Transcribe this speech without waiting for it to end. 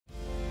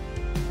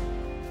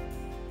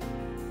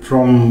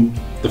From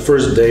the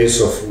first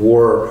days of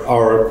war,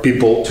 our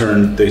people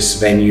turned this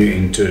venue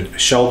into a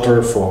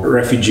shelter for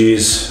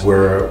refugees,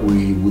 where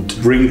we would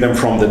bring them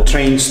from the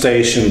train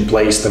station,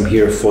 place them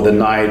here for the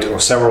night or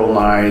several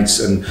nights,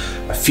 and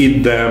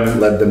feed them,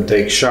 let them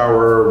take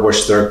shower,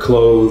 wash their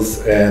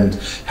clothes, and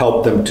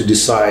help them to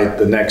decide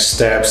the next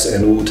steps,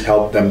 and we would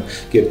help them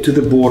get to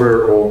the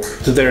border or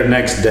to their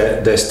next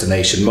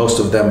destination. Most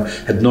of them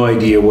had no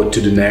idea what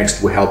to do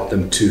next. We helped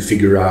them to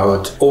figure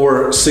out.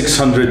 Over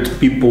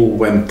 600 people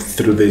went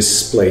through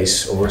this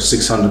place, over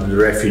 600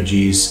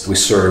 refugees we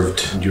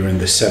served during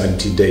the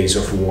 70 days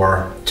of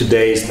war.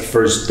 Today is the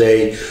first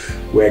day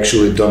we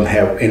actually don't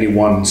have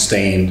anyone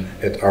staying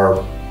at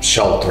our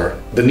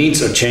shelter. The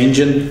needs are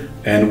changing,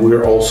 and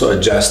we're also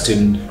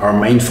adjusting. Our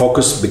main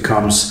focus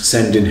becomes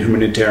sending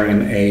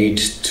humanitarian aid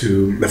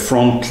to the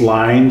front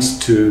lines,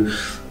 to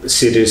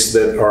cities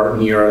that are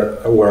near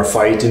where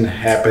fighting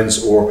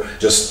happens, or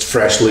just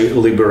freshly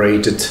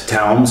liberated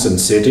towns and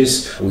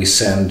cities. We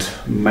send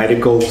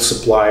medical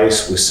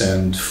supplies, we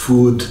send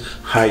food,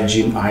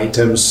 hygiene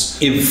items.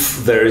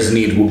 If there is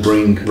need, we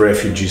bring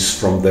refugees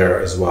from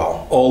there as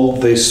well. All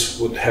of this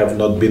would have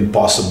not been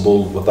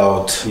possible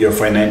without your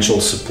financial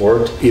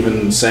support.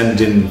 Even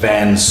sending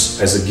vans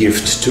as a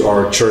gift to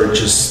our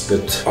churches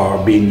that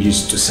are being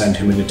used to send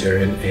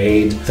humanitarian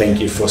aid.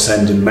 Thank you for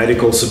sending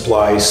medical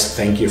supplies.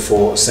 Thank you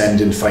for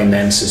sending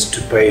finances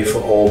to pay for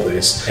all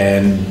this.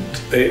 And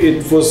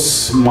it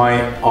was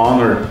my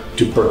honor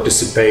to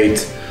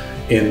participate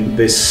in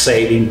this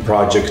saving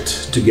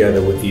project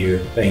together with you.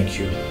 Thank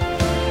you.